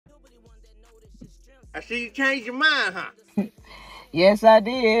I see you changed your mind, huh? Yes, I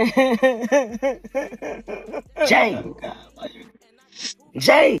did. Jay.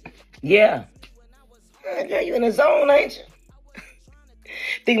 Jay. Yeah. Yeah, you in the zone, ain't you?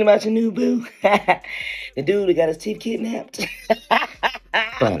 Thinking about your new boo? The dude that got his teeth kidnapped?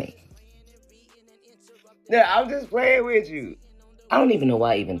 Funny. Yeah, I'm just playing with you. I don't even know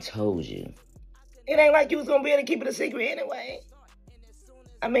why I even told you. It ain't like you was gonna be able to keep it a secret anyway.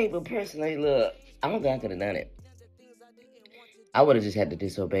 I mean, but personally, look, I don't think I could have done it. I would have just had to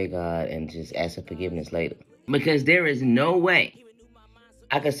disobey God and just ask for forgiveness later. Because there is no way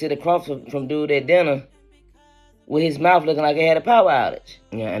I could sit across from dude at dinner with his mouth looking like it had a power outage.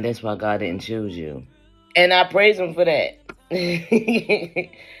 Yeah, and that's why God didn't choose you. And I praise him for that.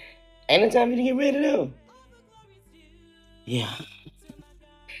 Ain't no time for you to get rid of them. Yeah.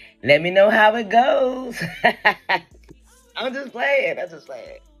 Let me know how it goes. I'm just playing.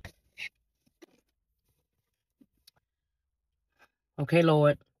 Okay,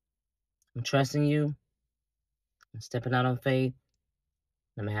 Lord. I'm trusting you. I'm stepping out on faith.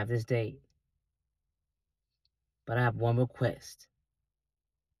 I'm going to have this date. But I have one request.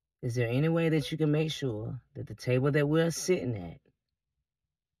 Is there any way that you can make sure that the table that we're sitting at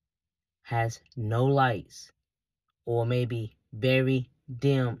has no lights or maybe very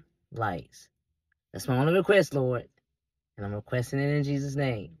dim lights? That's my only request, Lord. And I'm requesting it in Jesus'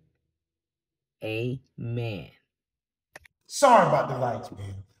 name. Amen. Sorry about the lights,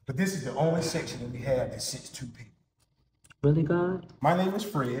 man, but this is the only section that we have that sits two people. Really, God? My name is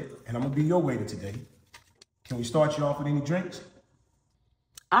Fred, and I'm gonna be your waiter today. Can we start you off with any drinks?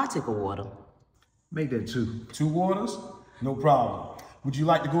 I'll take a water. Make that two. 2 waters? No problem. Would you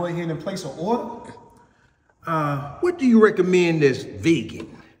like to go ahead and place an order? What do you recommend that's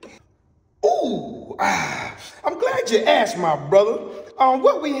vegan? Ooh, I'm glad you asked, my brother.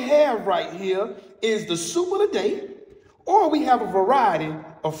 What we have right here is the soup of the day, or we have a variety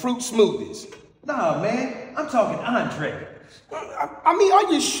of fruit smoothies. Nah, man, I'm talking entree. I mean,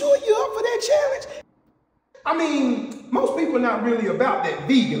 are you sure you're up for that challenge? I mean, most people are not really about that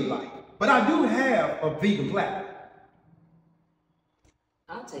vegan life, but I do have a vegan platter.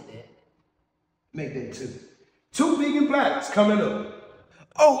 I'll take that. Make that 2. 2 vegan platters coming up.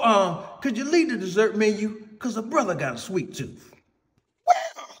 Oh, could you leave the dessert menu? Cause a brother got a sweet tooth. Well,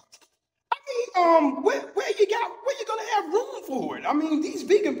 I mean, where you gonna have room for it? I mean, these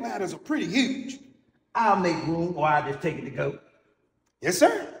vegan platters are pretty huge. I'll make room, or I'll just take it to go. Yes,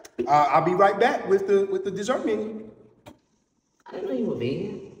 sir. I'll be right back with the dessert menu. I didn't know you were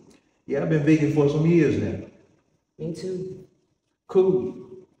vegan. Yeah, I've been vegan for some years now. Me too. Cool.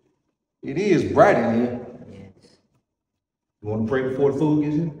 It is bright in here. Yes. You want to pray before the food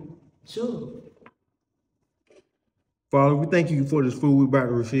gets here? Sure. Father, we thank you for this food we're about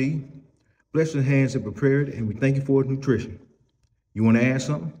to receive. Bless the hands that prepared it, and we thank you for its nutrition. You want to add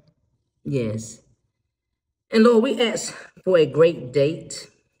something? Yes. And Lord, we ask for a great date.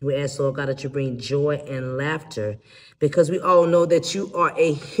 We ask, Lord God, that you bring joy and laughter because we all know that you are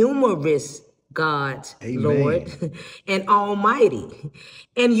a humorous God, Amen. Lord, and almighty.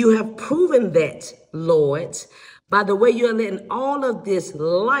 And you have proven that, Lord, by the way you're letting all of this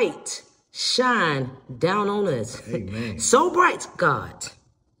light shine down on us. Amen. So bright, God,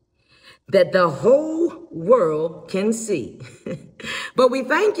 that the whole world can see. But we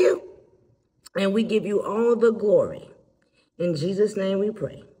thank you and we give you all the glory. In Jesus' name we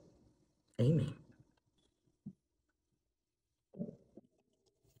pray. Amen.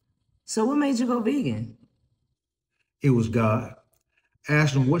 So what made you go vegan? It was God. I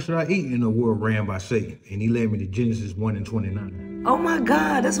asked him, what should I eat in a world ran by Satan? And he led me to Genesis 1 and 29. Oh my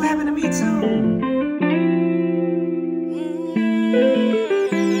God, that's what happened to me too.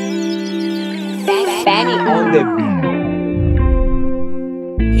 Fanny on the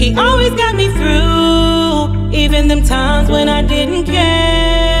beat. He always got me through, even them times when I didn't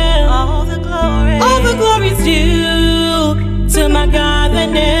care. All the glory's due to my God that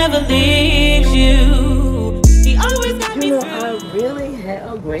never leaves you. He always got me through. I really had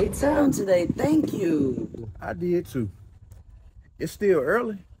a great time today. Thank you. I did too. It's still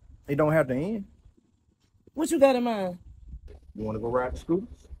early. It don't have to end. What you got in mind? You want to go ride the scooter?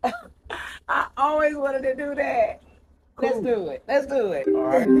 I always wanted to do that. Cool. Let's do it. Let's do it. All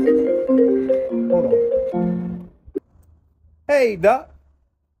right. Hold on. Hey, Doc.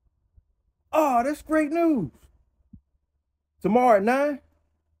 Oh, that's great news. Tomorrow at 9?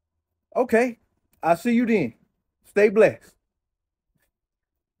 Okay. I'll see you then. Stay blessed.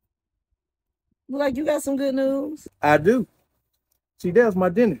 Like you got some good news? I do. See, there's my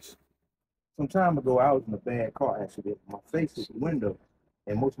dentist. Some time ago, I was in a bad car accident. My face hit the window,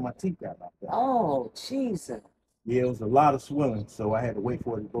 and most of my teeth got knocked out. Oh, Jesus. Yeah, it was a lot of swelling, so I had to wait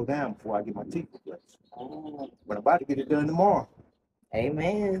for it to go down before I get my teeth replaced. Oh, But I'm about to get it done tomorrow.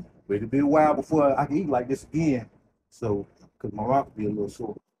 amen. But it'll be a while before I can eat like this again. So, because my mouth will be a little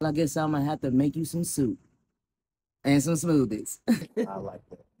sore. I guess I'm going to have to make you some soup and some smoothies. I like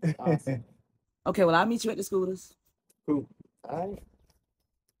that. Awesome. Okay, well, I'll meet you at the scooters. Cool. All right.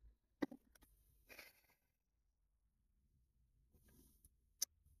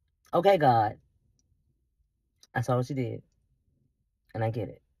 Okay, God. I saw what you did. And I get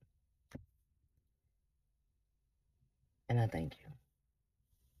it. And I thank you.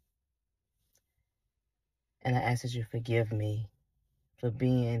 And I ask that you forgive me for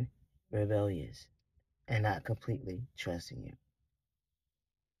being rebellious and not completely trusting you.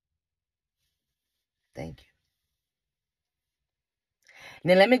 Thank you.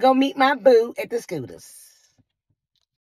 Now let me go meet my boo at the scooters.